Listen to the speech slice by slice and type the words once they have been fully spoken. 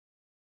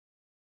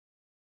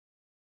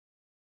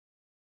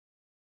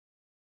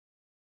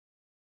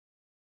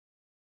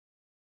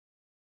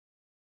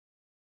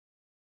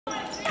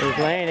Here's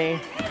Laney.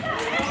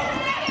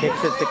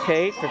 Kicks it to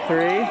Cate for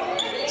three.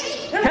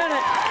 Count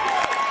it!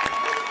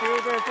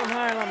 Schieber from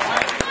Highland.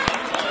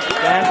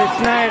 Down to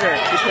Snyder.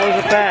 She pulls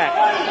it back.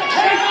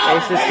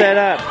 Ace is set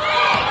up.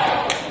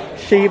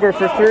 Schieber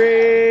for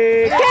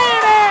three. Count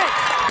it!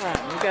 Come on,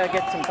 we gotta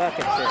get some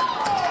buckets here.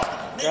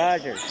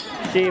 Rogers.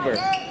 Schieber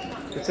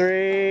for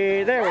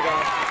three. There we go.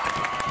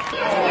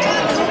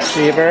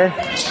 Schieber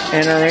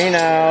and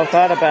Areno.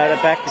 Thought about it.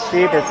 Back to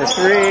Schieber for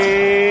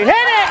three. Hit it!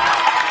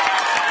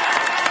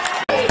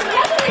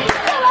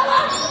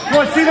 You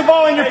want to see the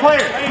ball in your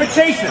player. Quit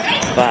chasing.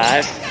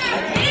 5.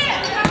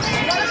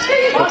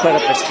 We'll put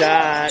up a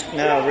shot.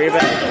 No,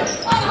 rebound.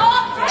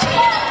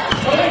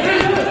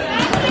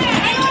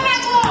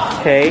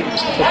 Cate.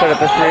 We'll put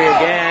up a three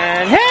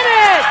again. Hit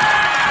it!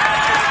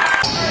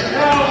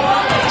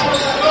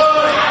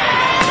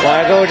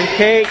 Wago to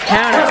Cate.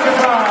 Count it.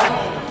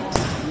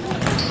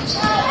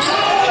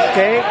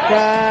 Cate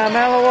from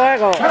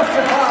Wago.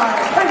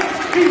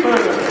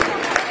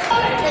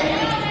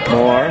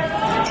 More.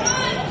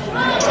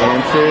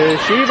 Into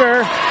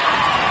Schieber.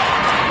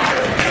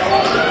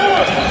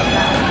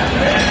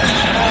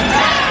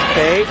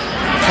 Cate,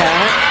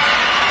 count it.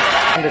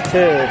 Into 2.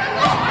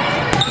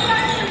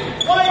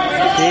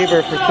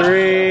 Schieber for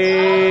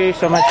three.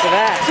 So much for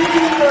that.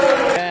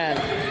 And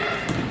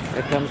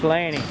here comes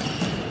Laney.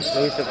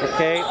 Lisa for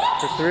Cate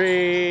for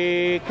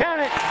three.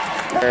 Count it.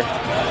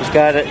 She's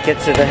got it.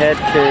 Gets it ahead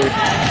to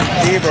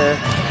Schieber.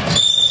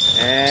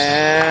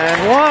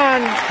 And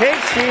 1.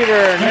 Cate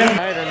Schieber.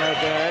 Snyder no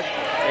good.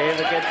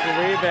 Ava gets the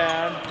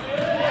rebound.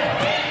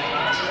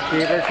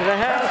 Schieber to the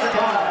house.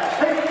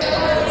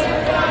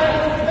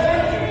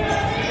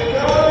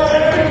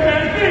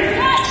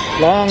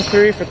 Long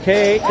three for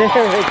Cate. There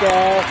we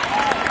go.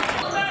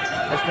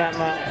 That's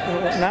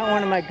not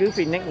one of my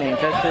goofy nicknames.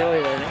 That's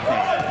really their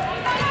nickname.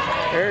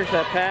 There's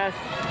a pass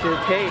to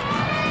Cate.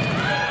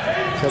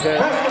 So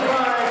good.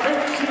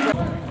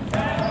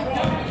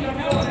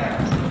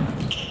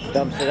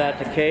 Dumps it out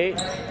to Cate.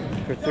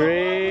 For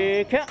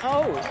three.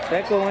 Oh,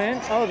 that go in?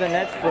 Oh, the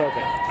net's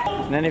broken.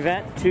 In any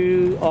event,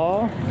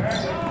 2-all.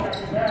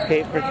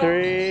 Cate for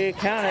three.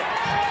 Count it.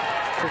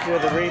 Just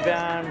with a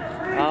rebound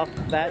off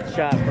that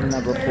shot from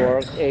number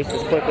 4. Ace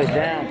is quickly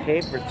down.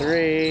 Cate for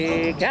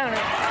three. Count it.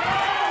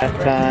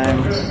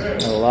 Halftime.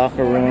 No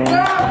locker room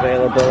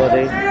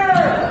availability.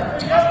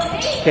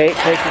 Cate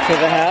takes it to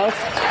the house.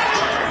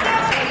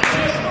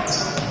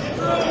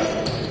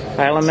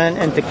 Heilemann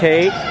into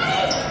Cate.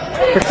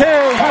 For 2.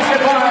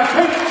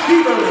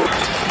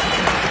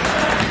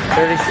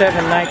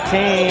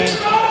 37-19.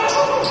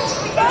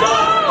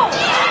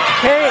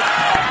 Cate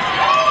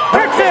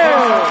for 2.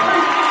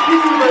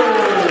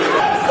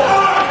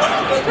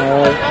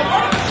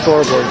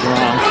 Scoreboard's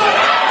wrong.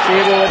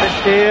 Schieber with a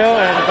steal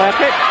and a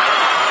bucket.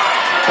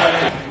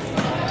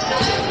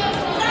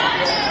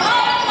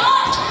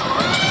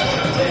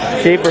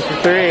 Schieber for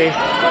 3.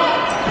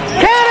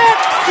 Count it!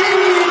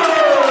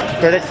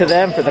 Credit to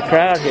them for the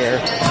crowd here.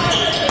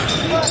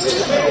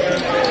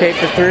 Cate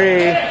for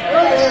 3.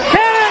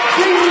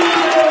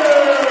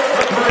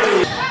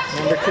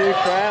 Number 2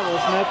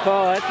 travels, no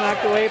call. That's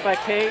knocked away by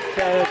Cate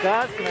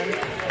Gossman.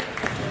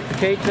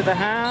 Cate to the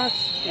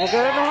house. We'll go to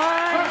the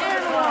line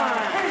and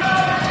one.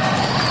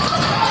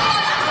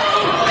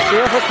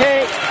 Steal for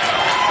Cate.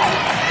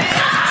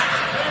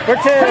 For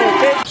 2.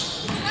 Cate.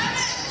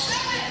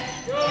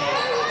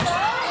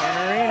 And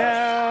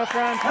Areno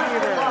from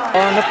Schieber.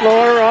 On the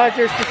floor,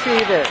 Rogers to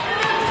Schieber.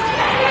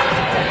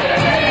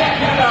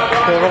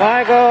 To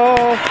Wago.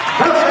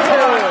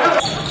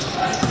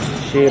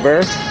 Schieber.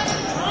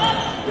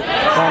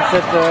 Pumps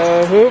it to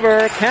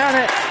Hoover. Count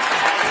it.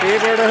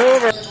 Schieber to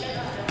Hoover.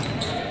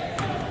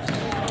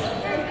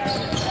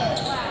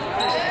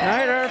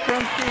 Snyder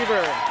from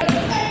Schieber.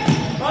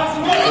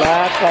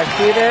 Blocked by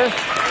Schieber.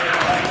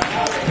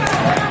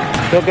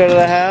 She'll go to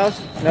the house.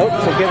 Nope,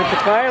 she'll give it to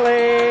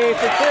Kylie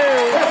for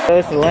 2.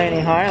 Goes to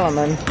Laney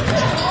Heilemann.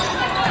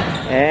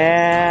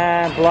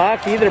 And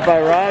blocked either by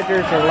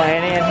Rogers or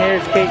Laney. And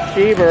here's Cate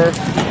Schieber.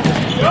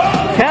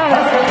 Count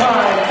it.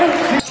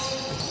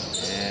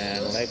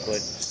 And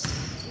Lakewood.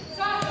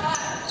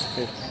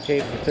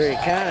 Cate for 3.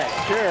 Count it.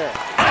 Sure.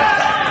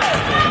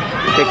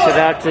 Kicks it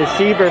out to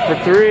Schieber for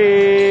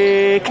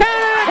 3.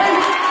 Count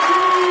it!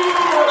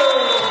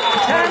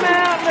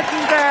 Timeout,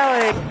 Licking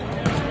Valley.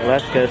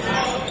 Leskus.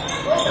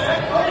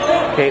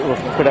 Cate will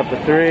put up a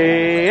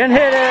 3 and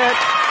hit it.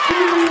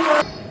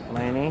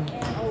 Laney.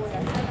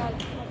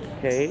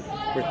 Cate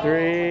for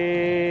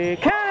 3.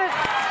 Count it!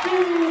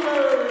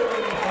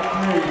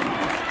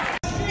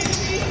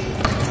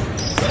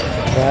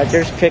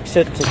 Rogers kicks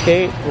it to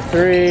Cate for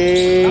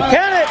 3.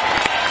 Count it!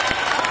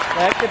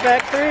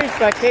 Back-to-back threes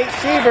by Cate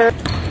Schieber.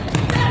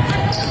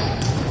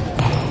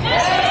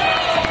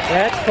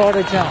 That's called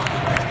a jump.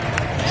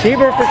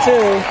 Schieber for 2.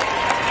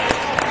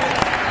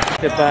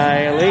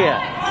 By Aaliyah.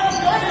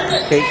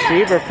 Cate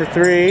Schieber for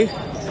 3.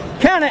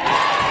 Count it!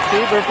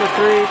 Schieber for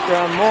 3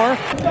 from Moore.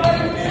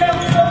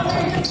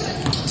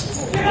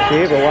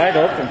 Schieber wide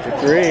open for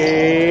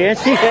 3. And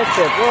she hits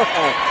it. Whoa.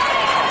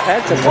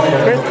 That's a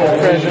Christmas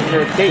present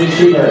for Cate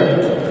Schieber.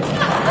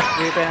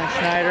 Rebound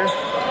Schneider.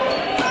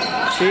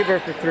 Schieber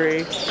for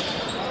 3.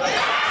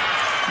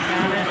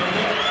 Count it.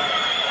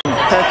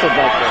 Special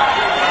bucket.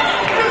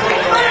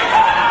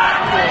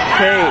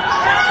 Cate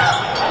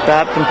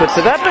stops and puts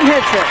it up and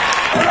hits it.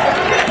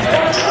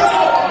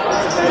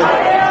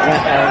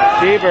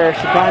 Schieber,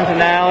 she finds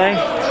an alley.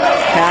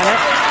 Count it.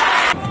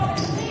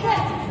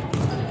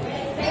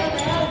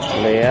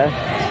 Leah.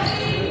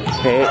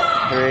 Cate,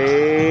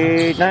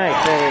 3. Nice,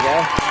 there we go.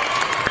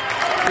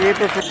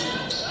 Schieber for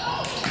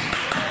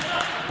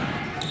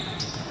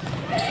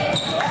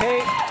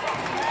Cate.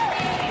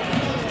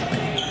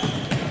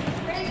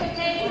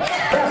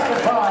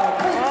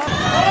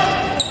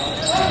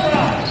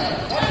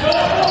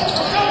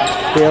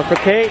 Steal for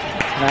Cate.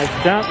 Nice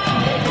jump.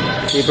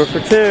 Schieber for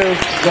 2.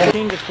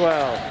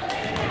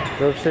 13-12.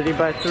 Grove City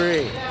by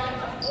 3.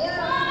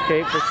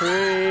 Cate for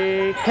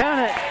 3. Count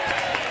it.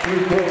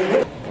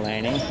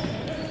 Laney.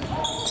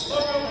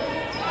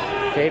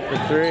 Cate for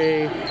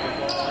 3.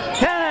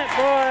 Count it,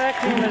 boy. That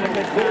came in a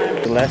good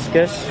time.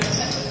 Leskus.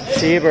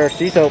 Schieber.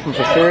 She's open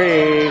for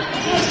 3.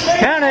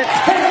 Count it.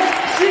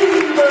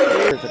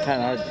 Schieber's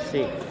kind of hard to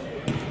see.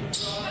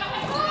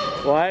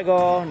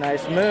 Weigel,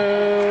 nice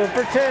move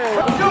for 2.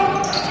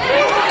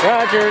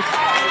 Rogers.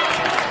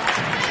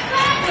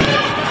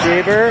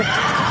 Schieber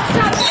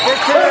for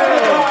 2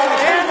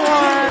 and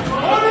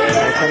 1.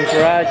 Here comes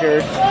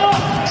Rogers.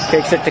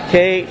 Takes it to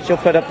Cate. She'll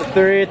put up the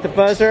 3 at the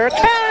buzzer.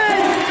 Schieber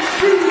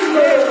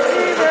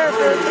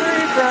for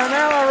 3 from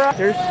Ella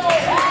Rogers.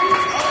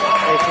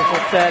 Takes it to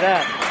set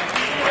up.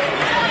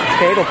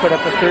 Cate will put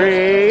up a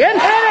 3 and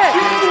hit it.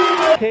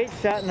 Cate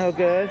shot no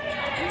good.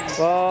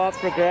 Ball up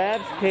for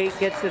grabs. Cate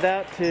gets it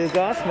out to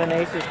Gossman.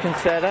 Aces can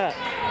set up.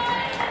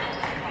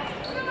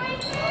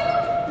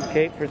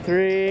 Cate for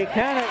 3.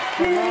 Count it.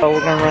 Oh,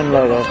 we're going to run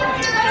low though.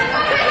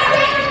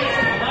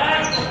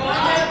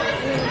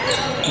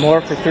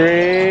 More for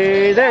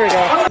 3. There we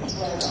go.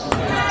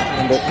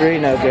 Number 3,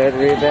 no good.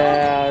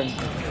 Rebound.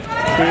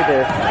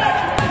 Schieber.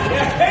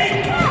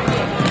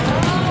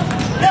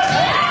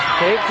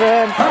 Cate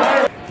from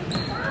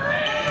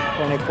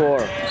 24.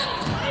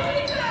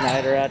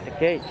 Schneider out to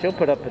Cate. She'll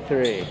put up a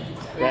 3.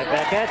 Right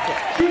back at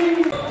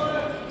you.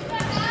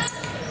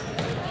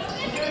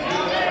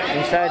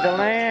 Inside the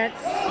Lance.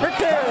 For 2.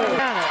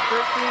 Count it.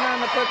 13 on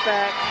the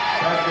putback.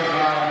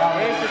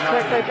 Ace is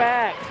quickly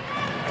back.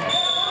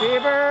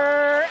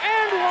 Schieber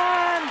and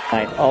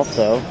 1.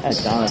 Also at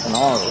Jonathan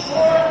Oliver.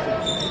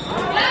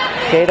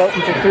 Cate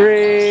open for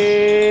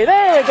 3.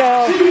 There we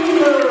go.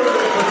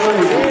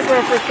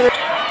 Schieber for 3.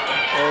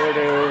 Over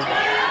to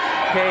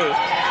Cate.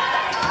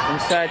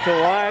 Inside to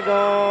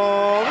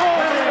Weigel.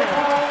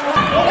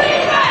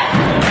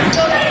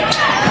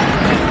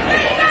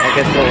 I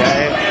guess the way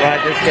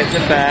Rogers gets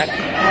it back.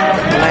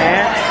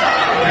 Lance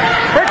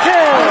for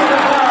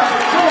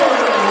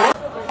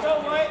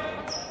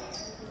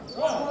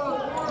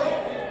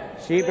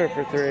 2. Schieber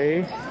for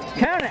 3.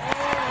 Count it.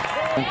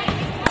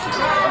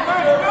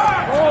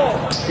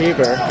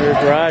 Schieber,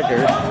 here's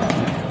Rogers.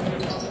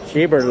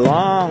 Schieber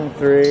long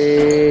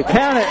 3.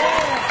 Count it.